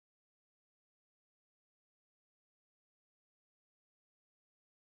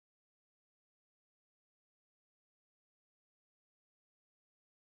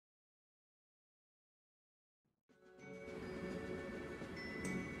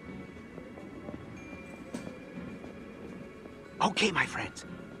Okay, my friends.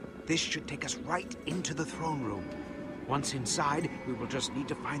 This should take us right into the throne room. Once inside, we will just need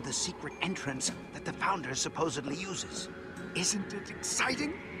to find the secret entrance that the Founder supposedly uses. Isn't it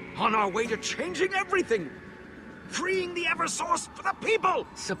exciting? On our way to changing everything! Freeing the Eversource for the people!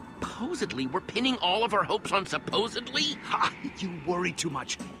 Supposedly? We're pinning all of our hopes on supposedly? Ha! You worry too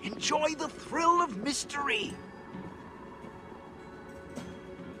much. Enjoy the thrill of mystery!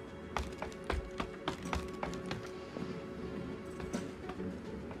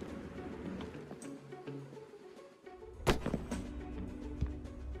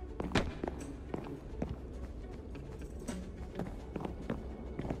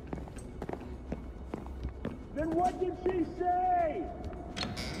 Then what did she say?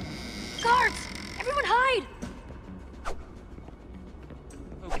 Guards! Everyone hide!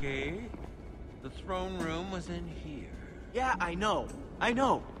 Okay. The throne room was in here. Yeah, I know.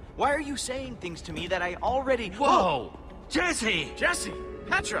 Why are you saying things to me that I already... Whoa! Jesse! Jesse!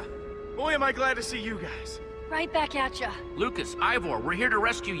 Petra! Boy, am I glad to see you guys. Right back at ya. Lucas, Ivor, we're here to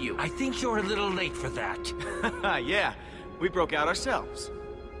rescue you. I think you're a little late for that. Yeah, we broke out ourselves.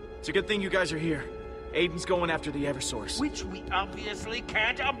 It's a good thing you guys are here. Aiden's going after the Eversource. Which we obviously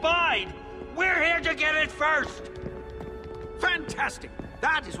can't abide. We're here to get it first. Fantastic!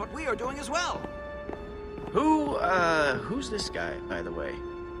 That is what we are doing as well. Who's this guy, by the way?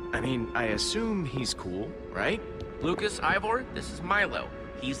 I mean, I assume he's cool, right? Lucas, Ivor, this is Milo.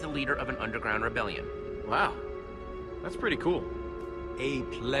 He's the leader of an underground rebellion. Wow. That's pretty cool. A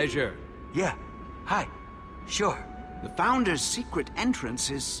pleasure. Yeah. Hi. Sure. The Founder's secret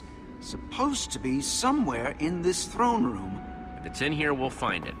entrance is supposed to be somewhere in this throne room. If it's in here, we'll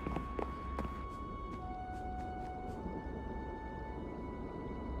find it.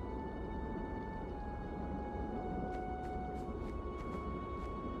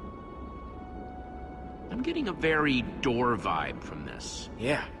 I'm getting a very door vibe from this.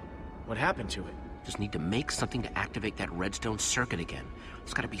 Yeah. What happened to it? Just need to make something to activate that redstone circuit again.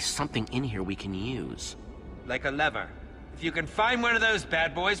 There's gotta be something in here we can use. Like a lever. If you can find one of those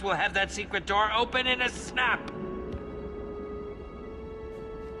bad boys, we'll have that secret door open in a snap.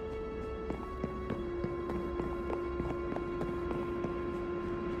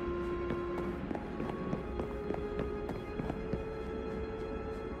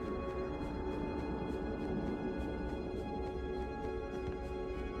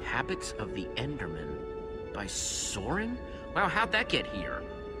 Habits of the Enderman by Soren? Wow, how'd that get here?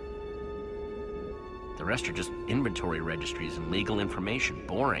 The rest are just inventory registries and legal information.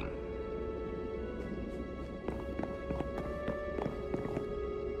 Boring.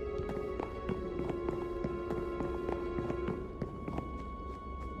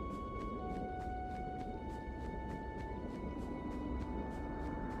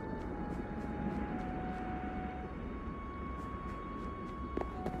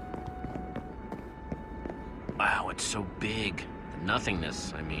 Wow, it's so big. The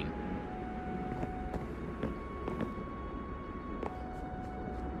nothingness, I mean.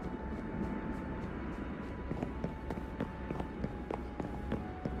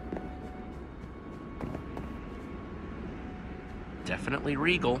 Definitely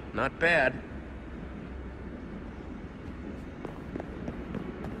regal, not bad.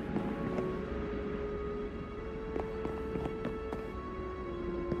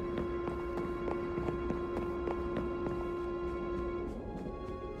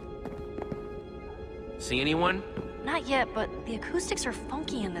 See anyone? Not yet, but the acoustics are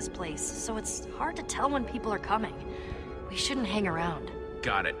funky in this place, so it's hard to tell when people are coming. We shouldn't hang around.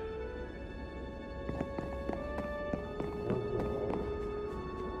 Got it.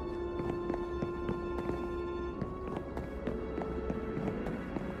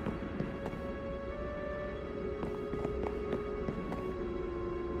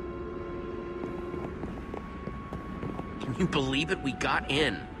 Can you believe it? We got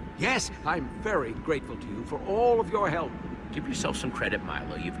in. Yes, I'm very grateful to you for all of your help. Give yourself some credit,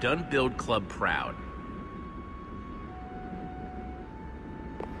 Milo. You've done Build Club proud.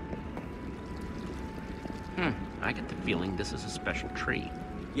 I get the feeling this is a special tree.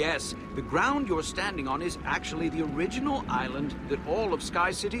 Yes, the ground you're standing on is actually the original island that all of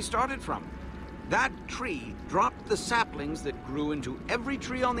Sky City started from. That tree dropped the saplings that grew into every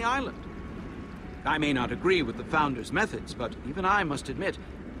tree on the island. I may not agree with the Founder's methods, but even I must admit,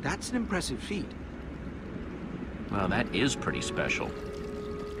 that's an impressive feat. Well, that is pretty special.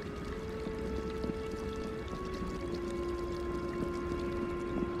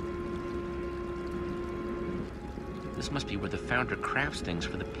 This must be where the Founder crafts things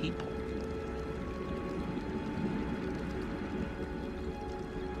for the people.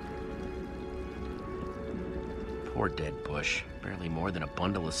 Poor dead bush. Barely more than a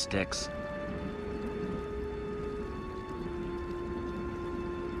bundle of sticks.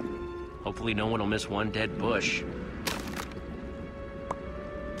 Hopefully no one will miss one dead bush.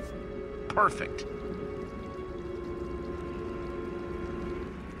 Perfect.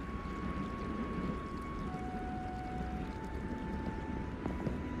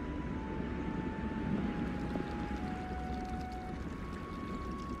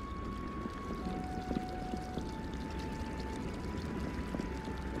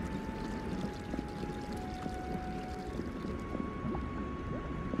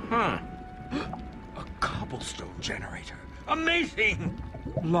 Huh. A cobblestone generator. Amazing!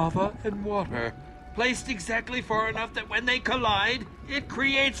 Lava and water. Placed exactly far enough that when they collide, it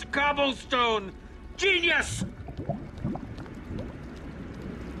creates cobblestone. Genius!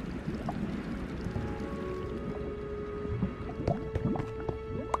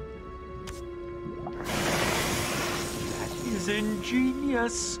 That is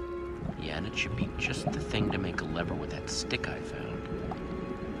ingenious. Yeah, and it should be just the thing to make a lever with that stick I found.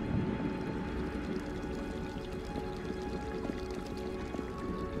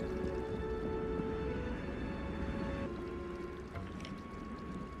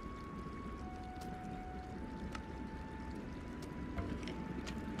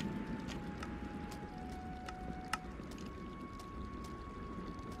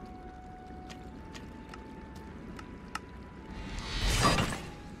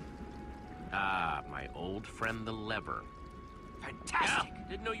 My old friend the lever. Fantastic! Yeah,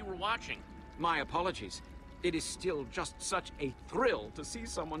 didn't know you were watching. My apologies. It is still just such a thrill to see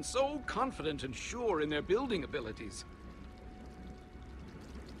someone so confident and sure in their building abilities.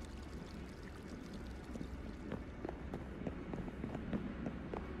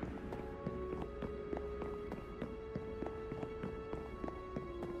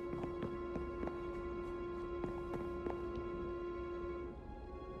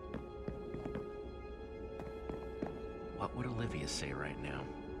 What would Olivia say right now?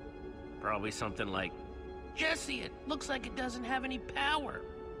 Probably something like, Jesse, it looks like it doesn't have any power.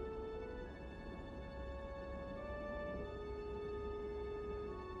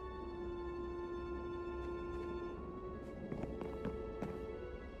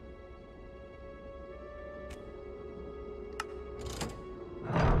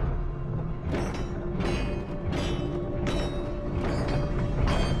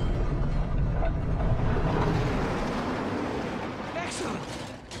 Excellent!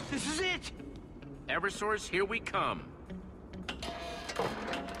 This is it! Eversource, here we come.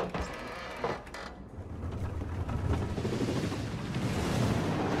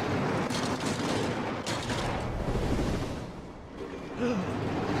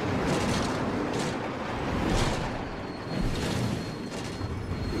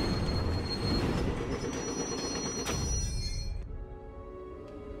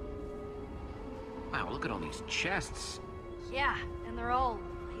 Wow, look at all these chests. Yeah, and they're all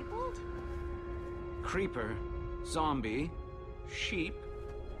labeled? Creeper, zombie, sheep,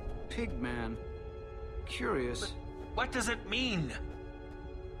 pigman. Curious. What does it mean?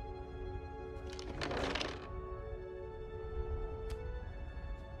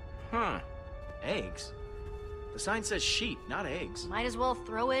 Huh. Eggs? The sign says sheep, not eggs. Might as well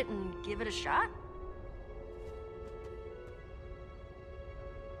throw it and give it a shot.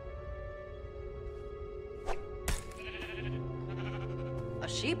 A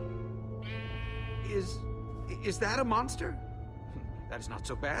sheep? Is that a monster? That is not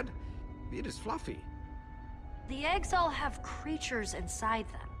so bad. It is fluffy. The eggs all have creatures inside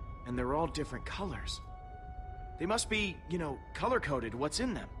them. And they're all different colors. They must be, color-coded what's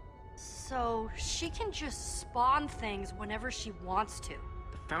in them. So she can just spawn things whenever she wants to.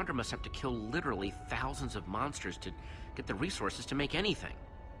 The founder must have to kill literally thousands of monsters to get the resources to make anything.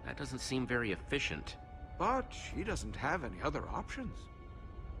 That doesn't seem very efficient. But she doesn't have any other options.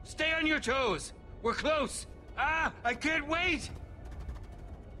 Stay on your toes! We're close! Ah, I can't wait!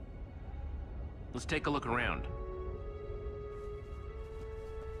 Let's take a look around.